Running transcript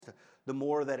the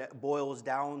more that it boils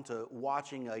down to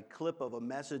watching a clip of a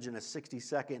message in a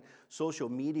 60-second social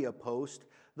media post,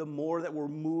 the more that we're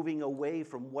moving away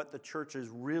from what the church is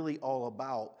really all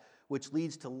about, which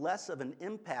leads to less of an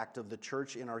impact of the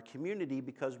church in our community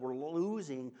because we're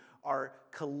losing our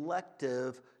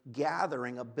collective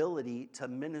gathering ability to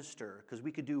minister, because we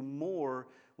could do more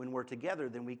when we're together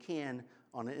than we can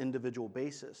on an individual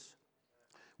basis.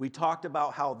 We talked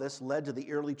about how this led to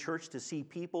the early church to see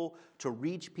people, to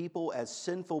reach people as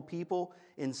sinful people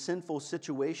in sinful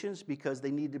situations because they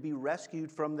need to be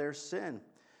rescued from their sin.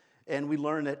 And we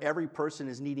learned that every person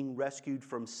is needing rescued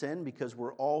from sin because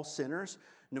we're all sinners,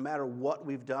 no matter what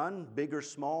we've done, big or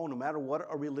small, no matter what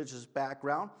our religious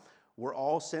background. We're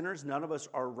all sinners. None of us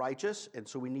are righteous, and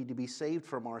so we need to be saved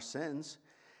from our sins.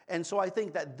 And so I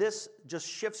think that this just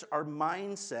shifts our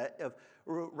mindset of,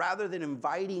 rather than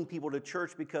inviting people to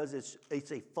church because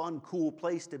it's a fun, cool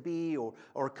place to be,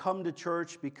 or come to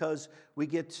church because we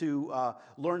get to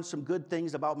learn some good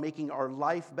things about making our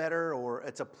life better, or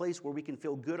it's a place where we can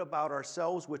feel good about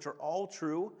ourselves, which are all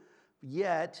true.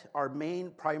 Yet, our main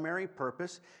primary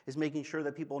purpose is making sure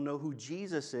that people know who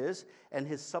Jesus is and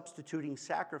his substituting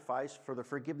sacrifice for the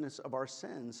forgiveness of our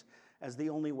sins as the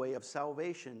only way of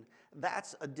salvation.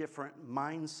 That's a different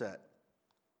mindset.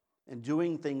 And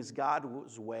doing things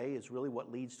God's way is really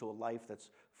what leads to a life that's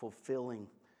fulfilling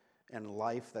and a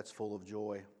life that's full of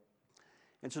joy.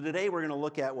 And so today we're going to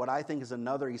look at what I think is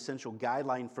another essential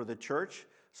guideline for the church,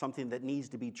 something that needs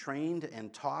to be trained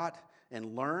and taught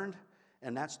and learned,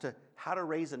 and that's how to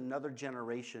raise another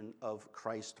generation of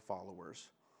Christ followers.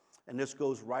 And this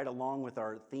goes right along with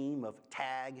our theme of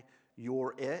tag,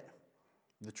 you're it.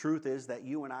 The truth is that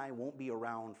you and I won't be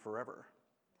around forever.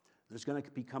 There's going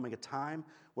to be coming a time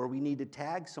where we need to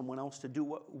tag someone else to do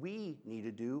what we need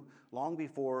to do long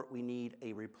before we need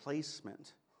a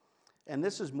replacement. And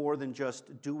this is more than just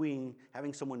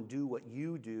having someone do what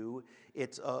you do.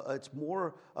 It's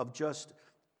more of just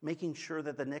making sure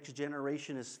that the next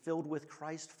generation is filled with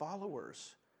Christ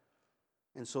followers.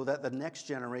 And so that the next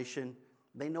generation,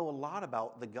 they know a lot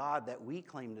about the God that we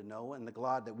claim to know and the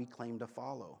God that we claim to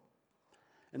follow.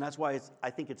 And that's why I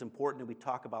think it's important that we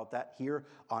talk about that here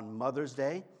on Mother's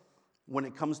Day. When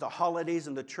it comes to holidays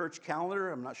in the church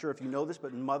calendar, I'm not sure if you know this,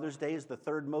 but Mother's Day is the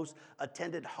third most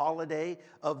attended holiday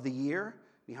of the year,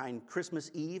 behind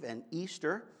Christmas Eve and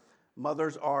Easter.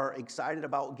 Mothers are excited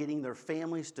about getting their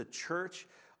families to church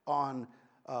on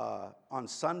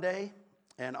Sunday,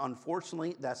 and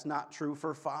unfortunately, that's not true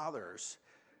for fathers.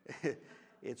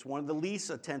 It's one of the least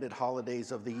attended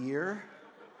holidays of the year.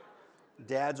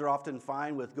 Dads are often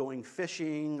fine with going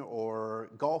fishing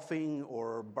or golfing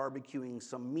or barbecuing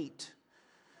some meat.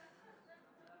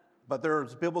 But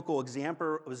there's biblical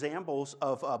examples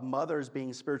of mothers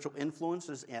being spiritual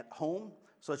influences at home,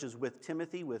 such as with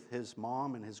Timothy, with his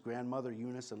mom and his grandmother,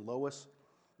 Eunice and Lois.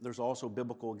 There's also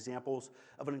biblical examples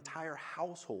of an entire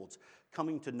households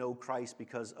coming to know Christ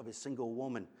because of a single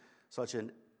woman, such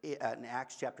in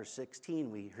Acts chapter 16,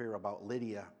 we hear about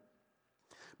Lydia.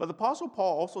 But the Apostle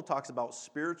Paul also talks about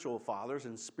spiritual fathers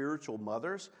and spiritual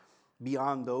mothers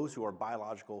beyond those who are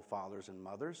biological fathers and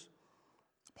mothers.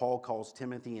 Paul calls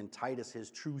Timothy and Titus his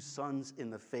true sons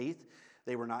in the faith.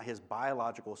 They were not his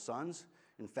biological sons.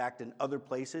 In fact, in other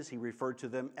places, he referred to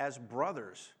them as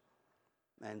brothers.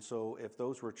 And so if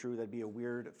those were true, that'd be a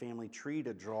weird family tree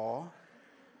to draw.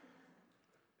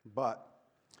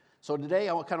 So today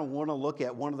I kind of want to look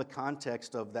at one of the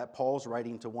context of that Paul's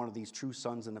writing to one of these true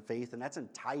sons in the faith, and that's in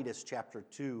Titus chapter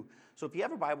 2. So if you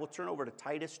have a Bible, turn over to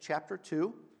Titus chapter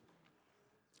 2.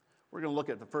 We're going to look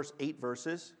at the first 8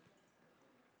 verses.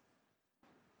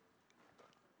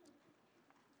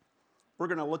 We're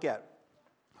going to look at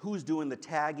who's doing the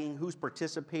tagging, who's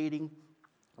participating,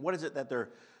 what is it that they're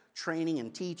training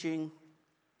and teaching,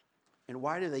 and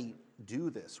why do they do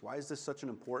this? Why is this such an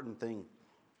important thing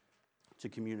to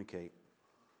communicate?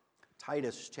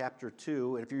 Titus chapter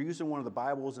 2, and if you're using one of the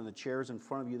Bibles in the chairs in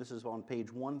front of you, this is on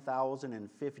page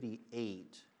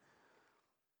 1058.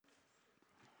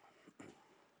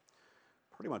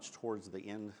 Pretty much towards the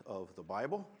end of the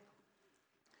Bible.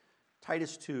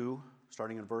 Titus 2,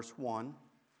 starting in verse 1,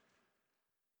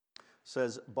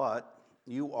 says, "But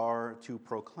you are to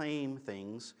proclaim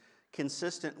things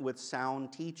consistent with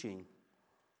sound teaching.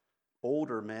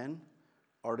 Older men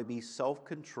are to be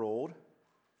self-controlled,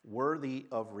 worthy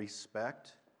of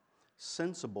respect,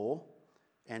 sensible,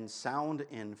 and sound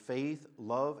in faith,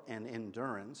 love, and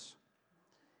endurance.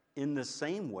 In the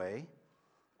same way,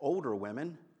 older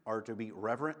women are to be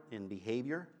reverent in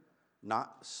behavior,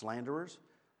 not slanderers,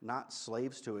 not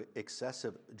slaves to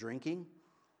excessive drinking.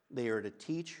 They are to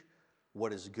teach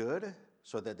what is good,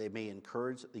 so that they may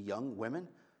encourage the young women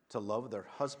to love their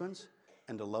husbands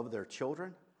and to love their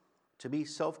children, to be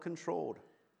self-controlled,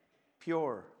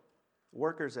 pure,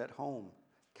 workers at home,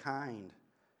 kind,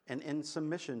 and in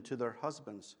submission to their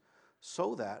husbands,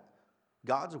 so that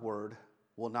God's word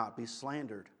will not be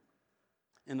slandered.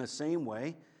 In the same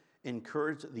way,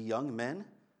 encourage the young men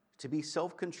to be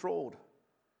self-controlled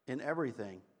in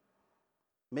everything.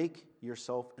 Make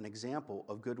yourself an example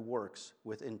of good works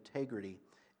with integrity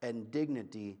and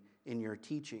dignity in your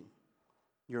teaching.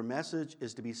 Your message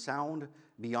is to be sound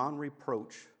beyond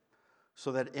reproach,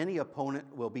 so that any opponent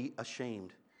will be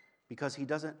ashamed, because he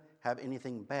doesn't have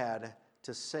anything bad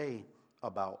to say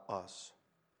about us.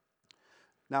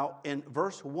 Now, in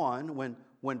verse 1,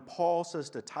 when Paul says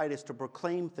to Titus to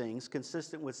proclaim things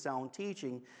consistent with sound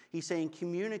teaching, he's saying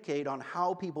communicate on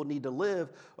how people need to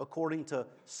live according to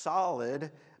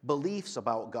solid beliefs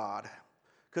about God.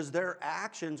 Because their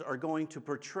actions are going to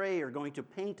portray, are going to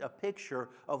paint a picture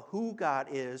of who God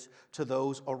is to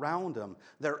those around them.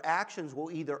 Their actions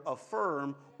will either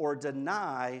affirm or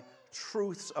deny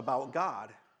truths about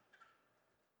God.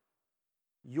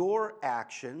 Your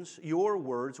actions, your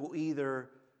words will either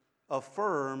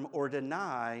affirm or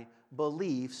deny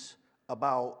beliefs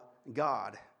about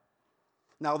God.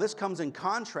 Now, this comes in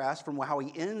contrast from how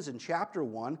he ends in chapter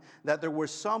 1, that there were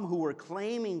some who were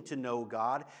claiming to know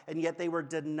God, and yet they were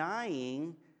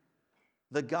denying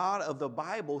the God of the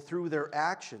Bible through their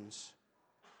actions.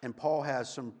 And Paul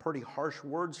has some pretty harsh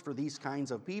words for these kinds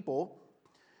of people.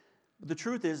 The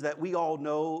truth is that we all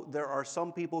know there are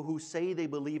some people who say they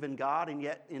believe in God, and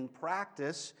yet in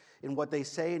practice, in what they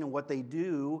say and in what they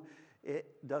do,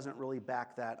 it doesn't really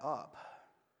back that up.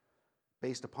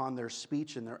 Based upon their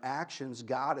speech and their actions,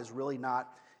 God is really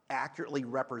not accurately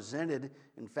represented.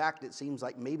 In fact, it seems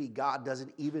like maybe God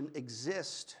doesn't even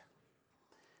exist.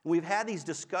 We've had these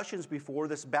discussions before,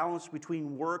 this balance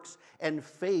between works and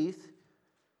faith.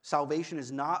 Salvation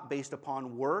is not based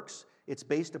upon works, it's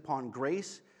based upon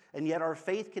grace, and yet our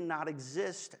faith cannot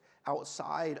exist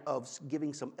outside of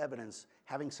giving some evidence,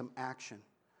 having some action.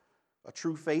 A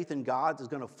true faith in God is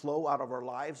going to flow out of our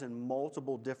lives in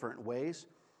multiple different ways.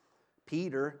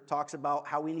 Peter talks about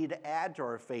how we need to add to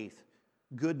our faith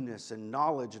goodness and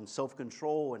knowledge and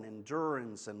self-control and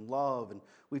endurance and love. And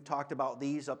we've talked about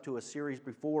these up to a series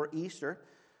before Easter.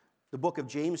 The book of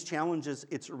James challenges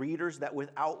its readers that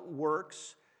without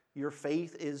works, your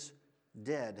faith is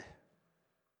dead.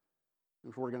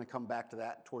 We're going to come back to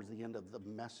that towards the end of the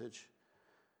message.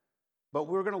 But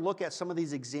we're going to look at some of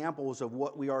these examples of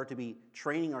what we are to be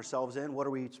training ourselves in, what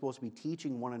are we supposed to be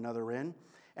teaching one another in.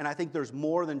 And I think there's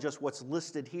more than just what's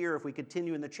listed here. If we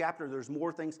continue in the chapter, there's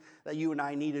more things that you and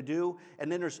I need to do. And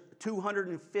then there's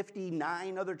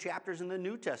 259 other chapters in the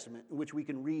New Testament in which we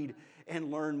can read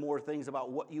and learn more things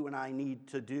about what you and I need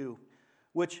to do.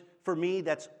 Which, for me,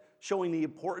 that's showing the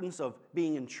importance of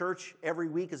being in church every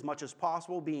week as much as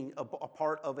possible, being a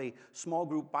part of a small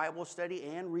group Bible study,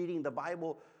 and reading the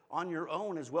Bible on your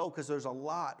own as well, because there's a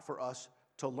lot for us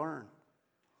to learn.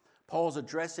 Paul's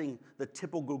addressing the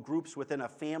typical groups within a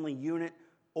family unit: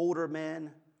 older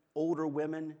men, older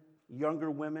women,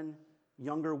 younger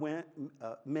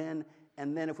men,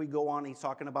 and then if we go on, he's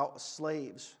talking about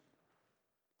slaves.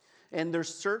 And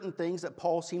there's certain things that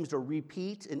Paul seems to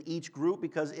repeat in each group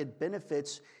because it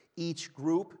benefits each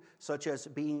group, such as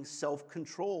being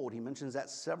self-controlled. He mentions that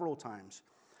several times,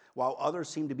 while others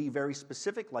seem to be very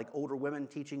specific, like older women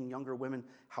teaching younger women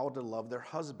how to love their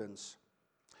husbands.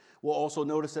 We'll also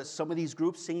notice that some of these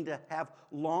groups seem to have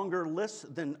longer lists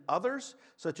than others,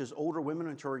 such as older women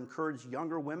are to encourage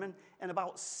younger women in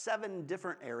about 7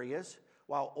 different areas,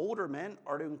 while older men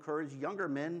are to encourage younger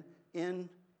men in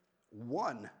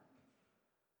 1.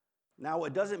 Now,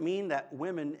 it doesn't mean that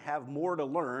women have more to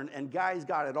learn and guys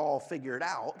got it all figured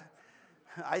out.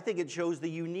 I think it shows the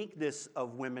uniqueness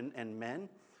of women and men.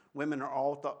 Women are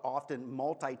often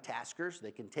multitaskers. They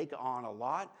can take on a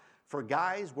lot. For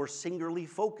guys, we're singularly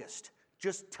focused.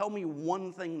 Just tell me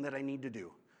one thing that I need to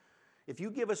do. If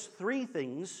you give us 3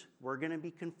 things, we're going to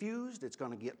be confused. It's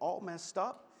going to get all messed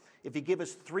up. If you give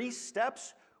us 3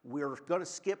 steps, we're going to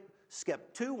skip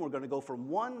step 2. We're going to go from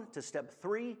 1 to step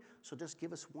 3. So just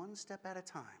give us one step at a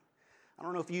time. I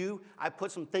don't know if I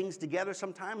put some things together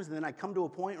sometimes, and then I come to a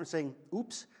point where I'm saying,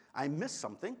 oops, I missed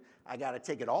something. I got to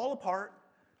take it all apart,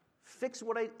 fix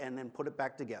and then put it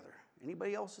back together.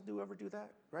 Anybody else ever do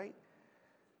that, right?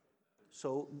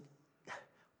 So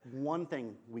one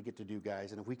thing we get to do,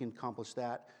 guys, and if we can accomplish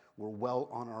that, we're well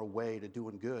on our way to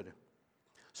doing good.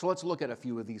 So let's look at a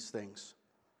few of these things.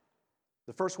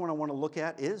 The first one I want to look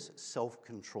at is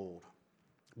self-controlled.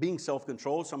 Being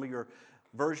self-controlled, some of your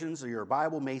versions of your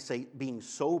Bible may say being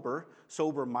sober,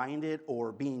 sober-minded,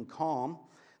 or being calm.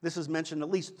 This is mentioned at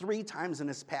least 3 times in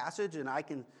this passage, and I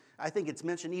think it's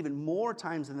mentioned even more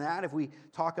times than that if we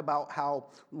talk about how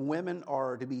women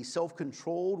are to be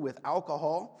self-controlled with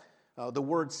alcohol. The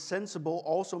word sensible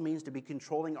also means to be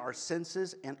controlling our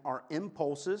senses and our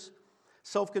impulses.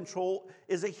 Self-control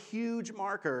is a huge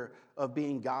marker of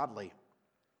being godly.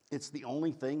 It's the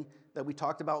only thing that we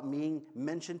talked about being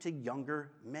mentioned to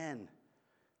younger men.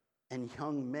 And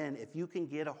young men, if you can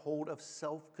get a hold of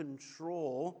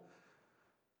self-control,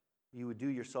 you would do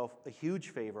yourself a huge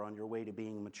favor on your way to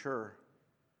being mature.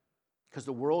 Because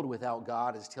the world without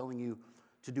God is telling you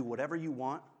to do whatever you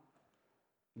want,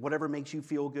 whatever makes you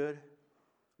feel good,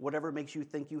 whatever makes you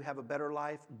think you have a better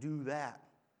life, do that.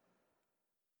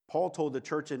 Paul told the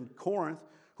church in Corinth,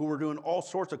 who were doing all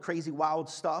sorts of crazy, wild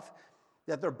stuff,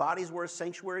 that their bodies were a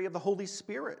sanctuary of the Holy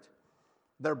Spirit.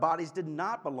 Their bodies did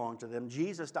not belong to them.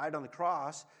 Jesus died on the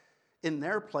cross in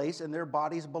their place, and their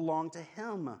bodies belong to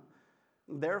him.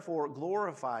 Therefore,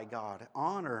 glorify God,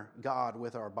 honor God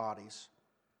with our bodies.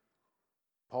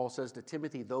 Paul says to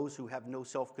Timothy, those who have no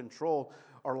self-control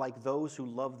are like those who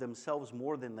love themselves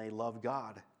more than they love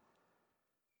God.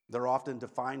 They're often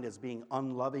defined as being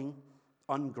unloving,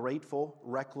 ungrateful,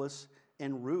 reckless,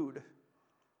 and rude.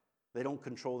 They don't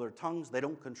control their tongues, they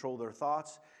don't control their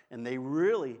thoughts, and they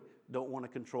really don't want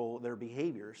to control their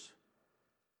behaviors.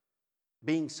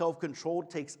 Being self-controlled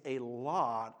takes a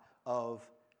lot of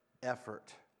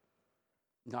effort,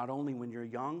 not only when you're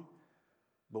young,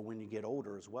 but when you get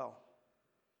older as well.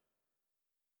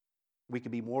 We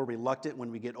could be more reluctant when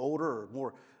we get older,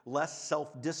 or less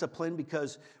self-disciplined,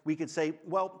 because we could say,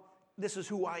 well, this is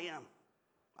who I am.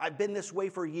 I've been this way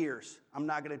for years. I'm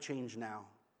not going to change now.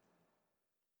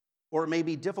 Or it may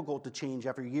be difficult to change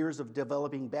after years of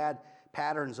developing bad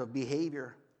patterns of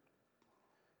behavior.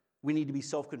 We need to be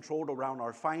self-controlled around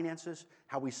our finances,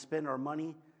 how we spend our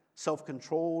money,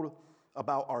 self-controlled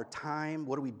about our time,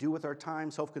 what do we do with our time,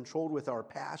 self-controlled with our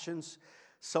passions,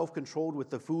 self-controlled with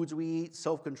the foods we eat,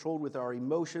 self-controlled with our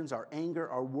emotions, our anger,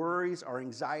 our worries, our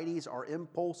anxieties, our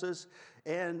impulses,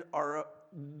 and our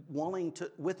wanting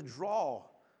to withdraw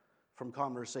from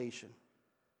conversation.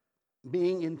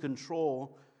 Being in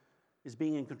control is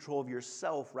being in control of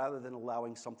yourself rather than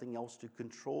allowing something else to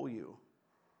control you.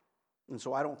 And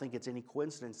so I don't think it's any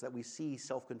coincidence that we see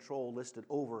self-control listed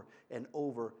over and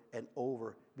over and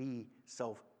over. Be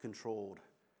self-controlled.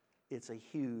 It's a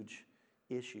huge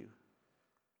issue.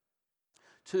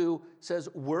 2 says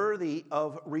worthy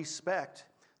of respect.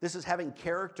 This is having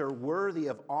character worthy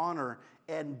of honor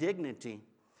and dignity.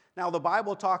 Now, the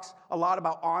Bible talks a lot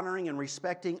about honoring and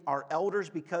respecting our elders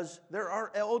because they're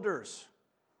our elders.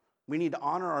 We need to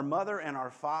honor our mother and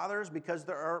our fathers because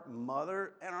they're our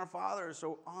mother and our fathers.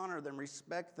 So honor them,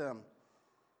 respect them.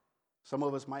 Some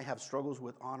of us might have struggles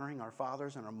with honoring our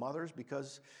fathers and our mothers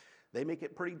because they make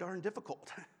it pretty darn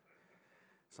difficult.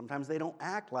 Sometimes they don't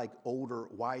act like older,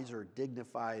 wiser,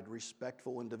 dignified,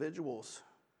 respectful individuals.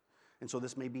 And so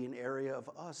this may be an area of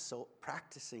us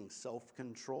practicing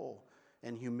self-control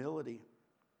and humility.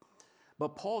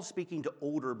 But Paul's speaking to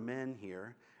older men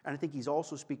here, and I think he's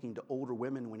also speaking to older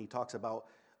women when he talks about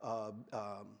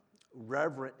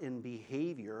reverent in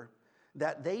behavior,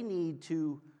 that they need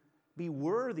to be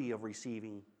worthy of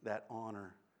receiving that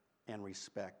honor and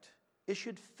respect. It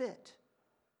should fit.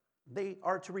 They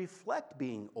are to reflect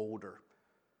being older,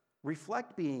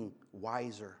 reflect being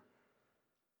wiser.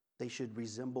 They should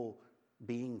resemble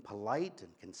being polite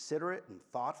and considerate and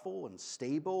thoughtful and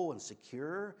stable and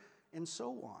secure and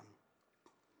so on.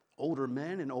 Older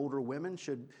men and older women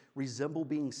should resemble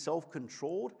being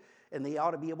self-controlled, and they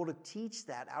ought to be able to teach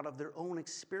that out of their own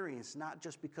experience, not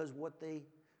just because what they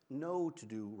know to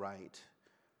do right,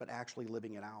 but actually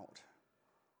living it out.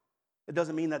 It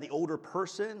doesn't mean that the older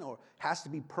person has to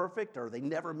be perfect or they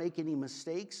never make any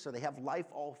mistakes or they have life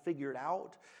all figured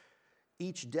out.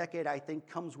 Each decade, I think,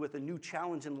 comes with a new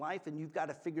challenge in life, and you've got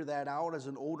to figure that out as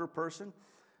an older person.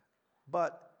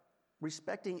 But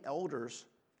respecting elders,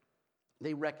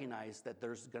 they recognize that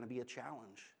there's going to be a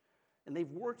challenge. And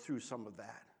they've worked through some of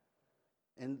that.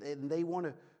 And they want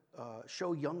to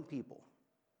show young people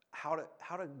how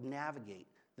to navigate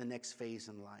the next phase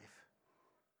in life.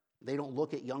 They don't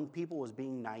look at young people as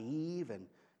being naive and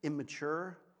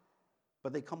immature,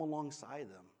 but they come alongside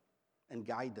them and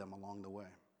guide them along the way.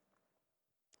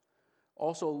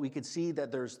 Also, we could see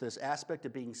that there's this aspect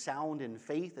of being sound in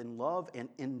faith and love and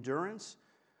endurance.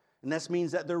 And this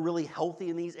means that they're really healthy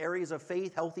in these areas of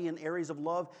faith, healthy in areas of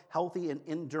love, healthy in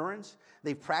endurance.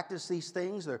 They've practiced these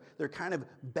things. They're kind of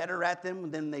better at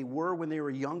them than they were when they were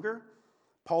younger.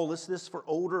 Paul lists this for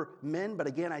older men, but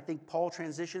again, I think Paul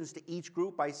transitions to each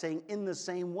group by saying, in the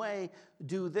same way,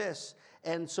 do this.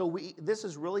 And so this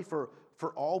is really for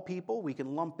all people. We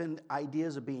can lump in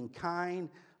ideas of being kind,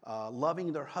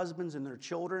 loving their husbands and their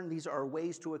children. These are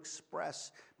ways to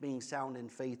express being sound in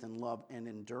faith and love and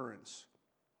endurance.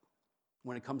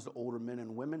 When it comes to older men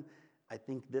and women, I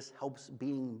think this helps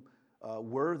being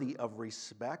worthy of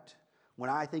respect. When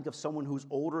I think of someone who's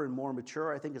older and more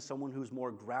mature, I think of someone who's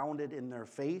more grounded in their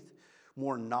faith,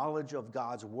 more knowledge of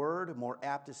God's word, more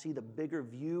apt to see the bigger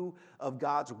view of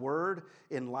God's word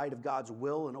in light of God's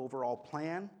will and overall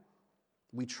plan.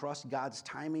 We trust God's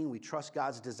timing. We trust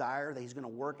God's desire that he's going to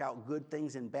work out good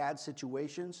things in bad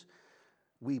situations.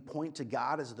 We point to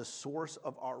God as the source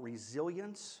of our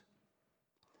resilience.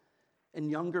 And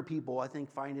younger people, I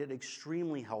think, find it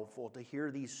extremely helpful to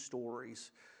hear these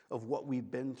stories of what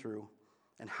we've been through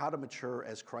and how to mature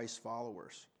as Christ's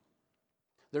followers.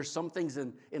 There's some things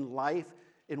in life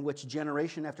in which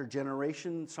generation after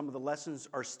generation, some of the lessons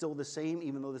are still the same,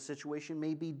 even though the situation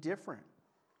may be different.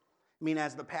 I mean,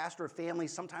 as the pastor of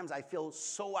families, sometimes I feel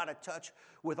so out of touch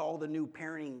with all the new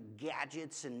parenting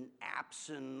gadgets and apps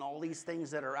and all these things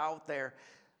that are out there.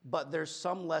 But there's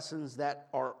some lessons that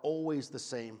are always the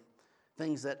same.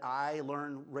 Things that I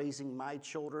learned raising my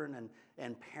children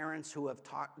and parents who have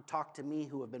talked to me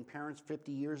who have been parents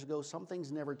 50 years ago. Some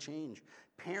things never change.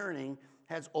 Parenting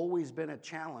has always been a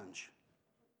challenge.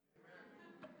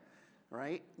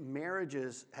 Right?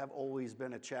 Marriages have always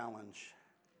been a challenge.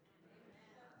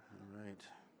 Right.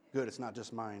 Good, it's not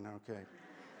just mine, okay.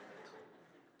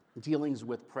 Dealings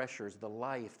with pressures,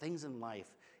 things in life,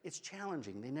 it's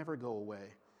challenging. They never go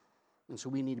away. And so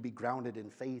we need to be grounded in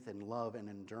faith and love and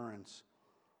endurance.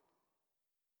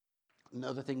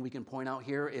 Another thing we can point out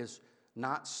here is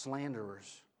not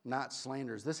slanderers. Not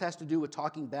slanderers. This has to do with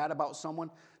talking bad about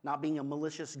someone, not being a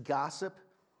malicious gossip.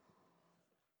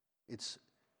 It's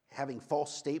having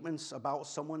false statements about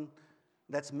someone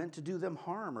that's meant to do them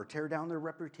harm or tear down their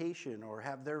reputation or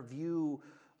have their view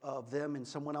of them in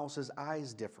someone else's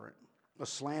eyes different. A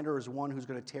slanderer is one who's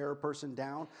going to tear a person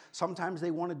down. Sometimes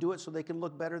they want to do it so they can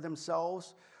look better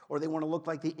themselves, or they want to look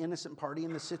like the innocent party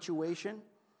in the situation.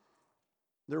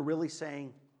 They're really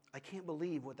saying, I can't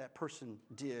believe what that person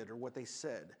did or what they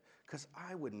said, because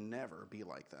I would never be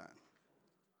like that.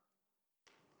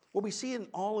 What we see in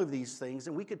all of these things,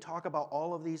 and we could talk about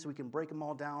all of these, we can break them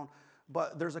all down,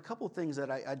 but there's a couple things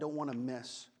that I don't want to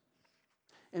miss.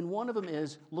 And one of them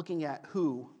is looking at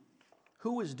who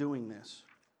is doing this.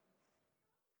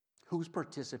 Who's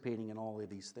participating in all of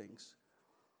these things?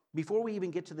 Before we even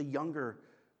get to the younger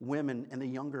women and the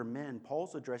younger men,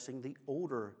 Paul's addressing the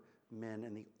older men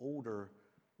and the older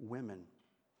women.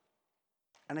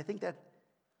 And I think that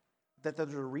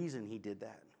there's a reason he did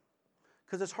that.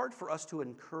 Because it's hard for us to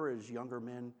encourage younger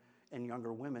men and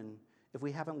younger women if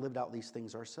we haven't lived out these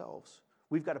things ourselves.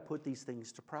 We've got to put these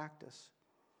things to practice.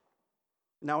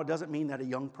 Now, it doesn't mean that a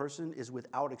young person is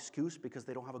without excuse because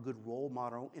they don't have a good role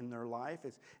model in their life.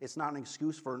 It's not an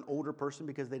excuse for an older person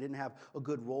because they didn't have a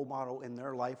good role model in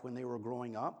their life when they were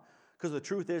growing up. Because the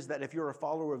truth is that if you're a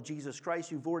follower of Jesus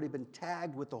Christ, you've already been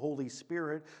tagged with the Holy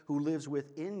Spirit who lives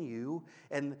within you.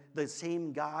 And the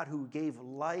same God who gave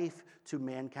life to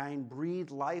mankind, breathed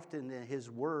life into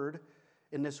his word.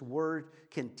 And this word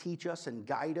can teach us and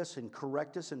guide us and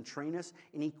correct us and train us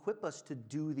and equip us to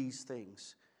do these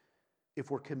things. If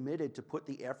we're committed to put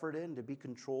the effort in, to be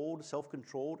controlled,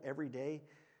 self-controlled every day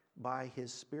by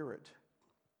his Spirit,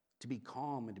 to be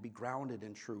calm and to be grounded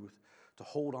in truth, to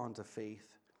hold on to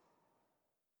faith,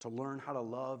 to learn how to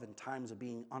love in times of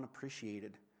being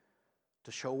unappreciated,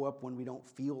 to show up when we don't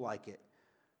feel like it,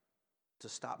 to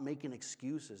stop making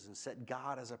excuses and set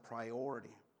God as a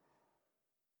priority,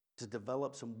 to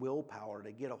develop some willpower,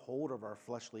 to get a hold of our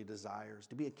fleshly desires,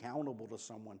 to be accountable to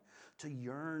someone, to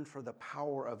yearn for the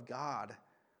power of God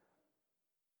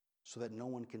so that no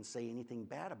one can say anything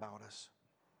bad about us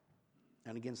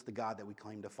and against the God that we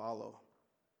claim to follow.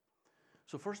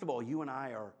 So first of all, you and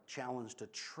I are challenged to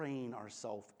train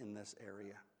ourselves in this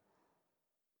area.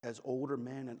 As older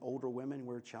men and older women,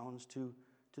 we're challenged to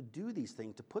do these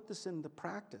things, to put this into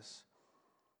practice.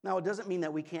 Now, it doesn't mean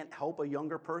that we can't help a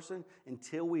younger person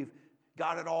until we've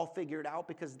got it all figured out,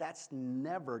 because that's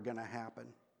never going to happen.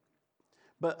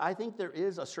 But I think there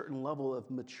is a certain level of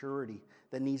maturity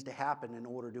that needs to happen in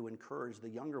order to encourage the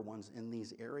younger ones in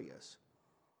these areas.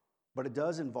 But it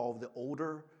does involve the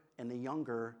older and the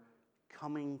younger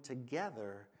coming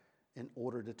together in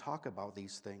order to talk about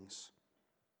these things.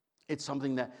 It's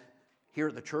something that here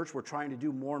at the church we're trying to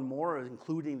do more and more,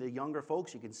 including the younger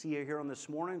folks. You can see it here on this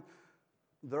morning.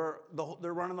 They're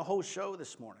running the whole show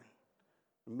this morning.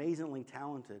 amazingly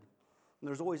talented. And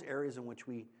there's always areas in which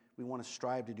we want to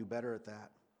strive to do better at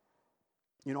that.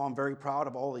 You know, I'm very proud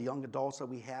of all the young adults that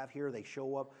we have here. They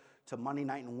show up to Monday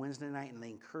night and Wednesday night, and they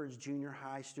encourage junior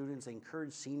high students. They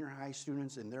encourage senior high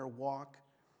students in their walk.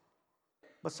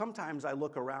 But sometimes I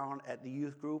look around at the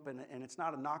youth group, and it's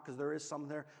not a knock because there is some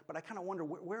there, but I kind of wonder,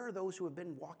 where are those who have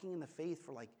been walking in the faith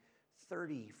for like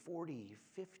 30, 40,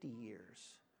 50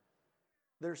 years?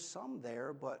 There's some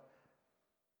there, but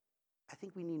I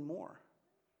think we need more.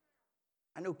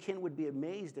 I know Ken would be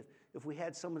amazed if we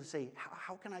had someone to say,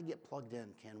 how can I get plugged in,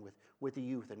 Ken, with the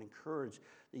youth and encourage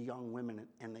the young women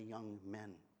and the young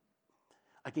men?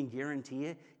 I can guarantee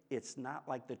you it's not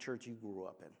like the church you grew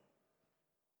up in.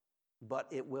 But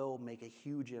it will make a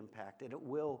huge impact, and it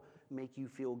will make you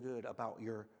feel good about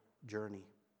your journey.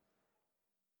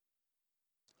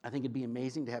 I think it'd be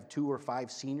amazing to have 2 or 5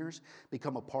 seniors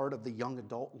become a part of the young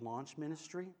adult launch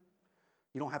ministry.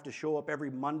 You don't have to show up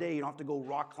every Monday. You don't have to go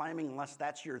rock climbing unless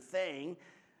that's your thing.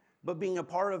 But being a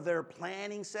part of their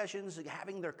planning sessions,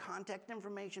 having their contact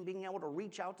information, being able to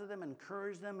reach out to them,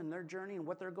 encourage them in their journey and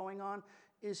what they're going on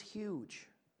is huge.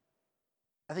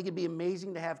 I think it'd be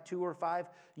amazing to have 2 or 5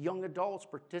 young adults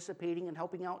participating and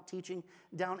helping out teaching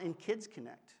down in Kids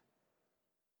Connect.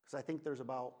 Because I think there's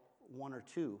about 1 or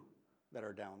 2 that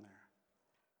are down there.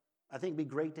 I think it'd be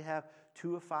great to have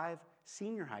 2 or 5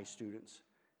 senior high students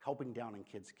helping down in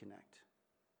Kids Connect.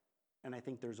 And I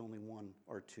think there's only 1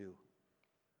 or 2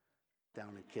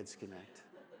 down in Kids Connect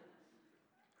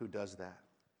who does that.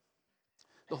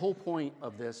 The whole point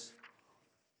of this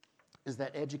is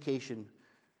that education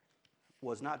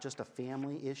was not just a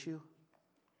family issue,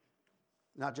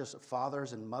 not just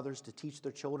fathers and mothers to teach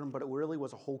their children, but it really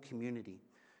was a whole community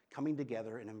coming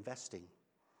together and investing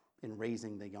in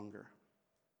raising the younger.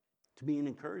 To be an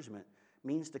encouragement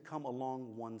means to come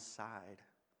along one side.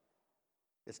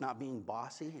 It's not being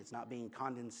bossy. It's not being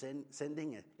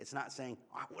condescending. It's not saying,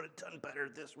 I would have done better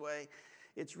this way.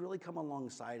 It's really come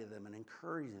alongside of them and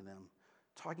encouraging them,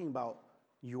 talking about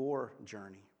your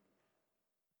journey.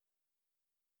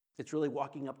 It's really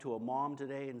walking up to a mom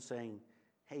today and saying,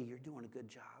 hey, you're doing a good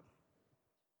job.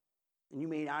 And you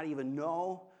may not even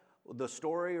know the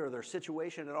story or their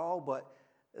situation at all, but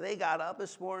they got up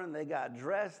this morning, they got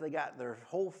dressed, they got their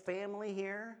whole family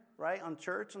here, right, on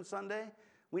church on Sunday.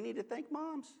 We need to thank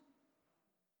moms.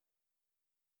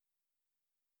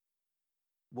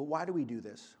 But why do we do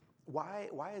this? Why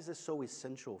is this so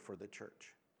essential for the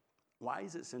church? Why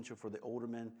is it essential for the older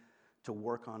men to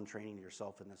work on training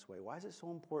yourself in this way? Why is it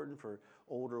so important for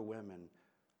older women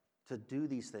to do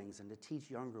these things and to teach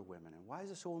younger women? And why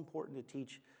is it so important to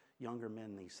teach younger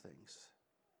men these things?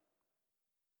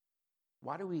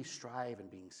 Why do we strive in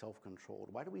being self-controlled?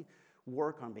 Why do we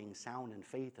work on being sound in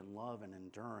faith and love and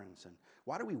endurance? And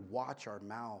why do we watch our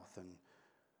mouth? And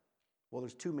well,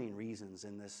 there's 2 main reasons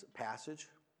in this passage.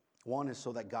 1 is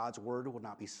so that God's word will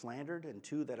not be slandered, and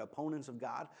 2, that opponents of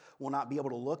God will not be able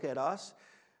to look at us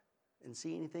and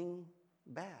see anything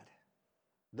bad.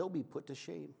 They'll be put to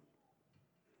shame.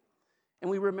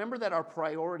 And we remember that our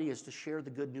priority is to share the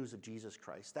good news of Jesus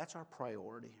Christ. That's our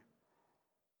priority.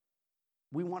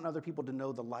 We want other people to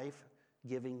know the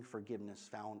life-giving forgiveness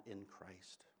found in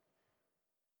Christ.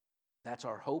 That's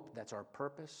our hope. That's our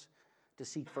purpose, to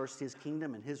seek first his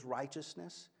kingdom and his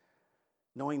righteousness,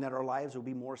 knowing that our lives will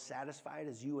be more satisfied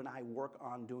as you and I work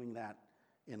on doing that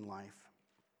in life.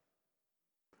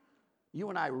 You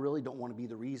and I really don't want to be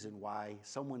the reason why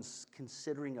someone's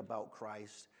considering about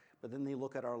Christ, but then they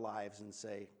look at our lives and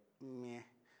say, meh,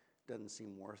 doesn't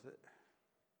seem worth it.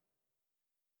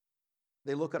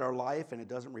 They look at our life and it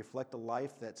doesn't reflect a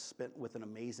life that's spent with an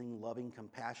amazing, loving,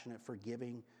 compassionate,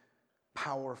 forgiving,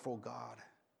 powerful God.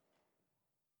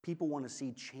 People want to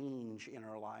see change in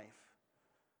our life.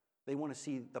 They want to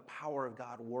see the power of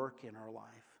God work in our life.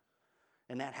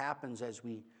 And that happens as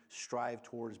we strive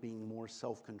towards being more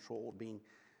self-controlled, being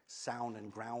sound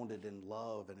and grounded in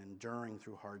love and enduring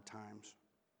through hard times.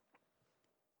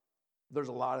 There's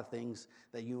a lot of things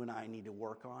that you and I need to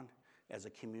work on as a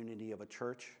community of a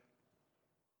church,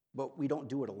 but we don't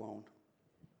do it alone.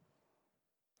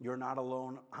 You're not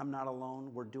alone. I'm not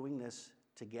alone. We're doing this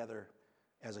together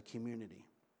as a community.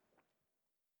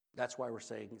 That's why we're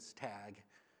saying it's tag,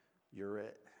 you're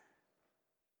it.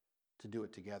 To do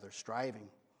it together, striving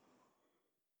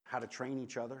how to train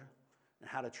each other and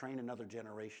how to train another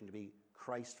generation to be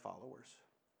Christ followers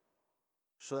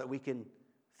so that we can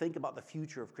think about the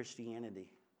future of Christianity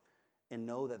and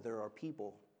know that there are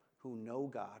people who know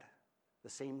God, the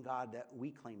same God that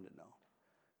we claim to know,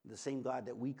 the same God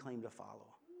that we claim to follow,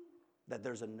 that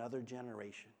there's another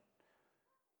generation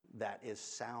that is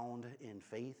sound in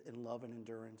faith and love and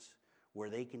endurance, where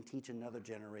they can teach another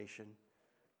generation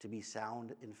to be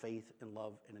sound in faith and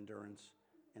love and endurance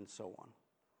and so on.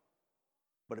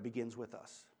 But it begins with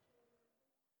us.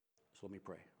 So let me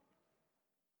pray.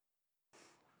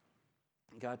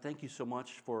 God, thank you so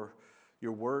much for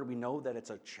your word. We know that it's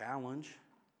a challenge.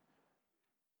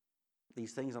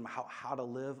 These things on how to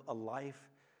live a life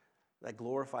that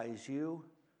glorifies you,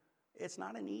 it's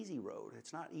not an easy road.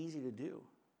 It's not easy to do.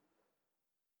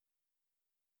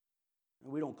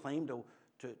 And we don't claim to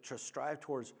strive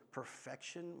towards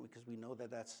perfection because we know that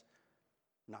that's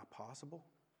not possible.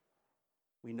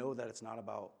 We know that it's not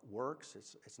about works.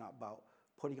 It's not about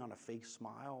putting on a fake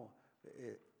smile.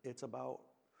 It's about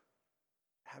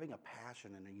having a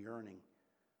passion and a yearning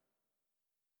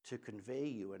to convey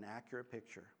you an accurate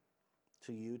picture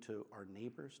to you, to our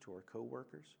neighbors, to our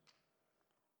coworkers.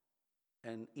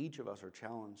 And each of us are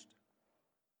challenged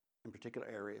in particular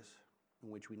areas in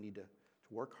which we need to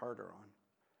work harder on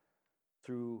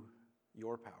through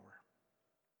your power.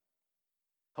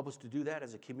 Help us to do that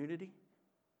as a community,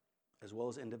 as well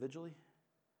as individually.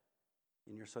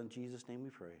 In your Son, Jesus' name we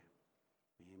pray.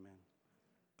 Amen.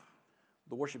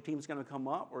 The worship team is going to come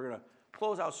up. We're going to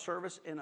close out service in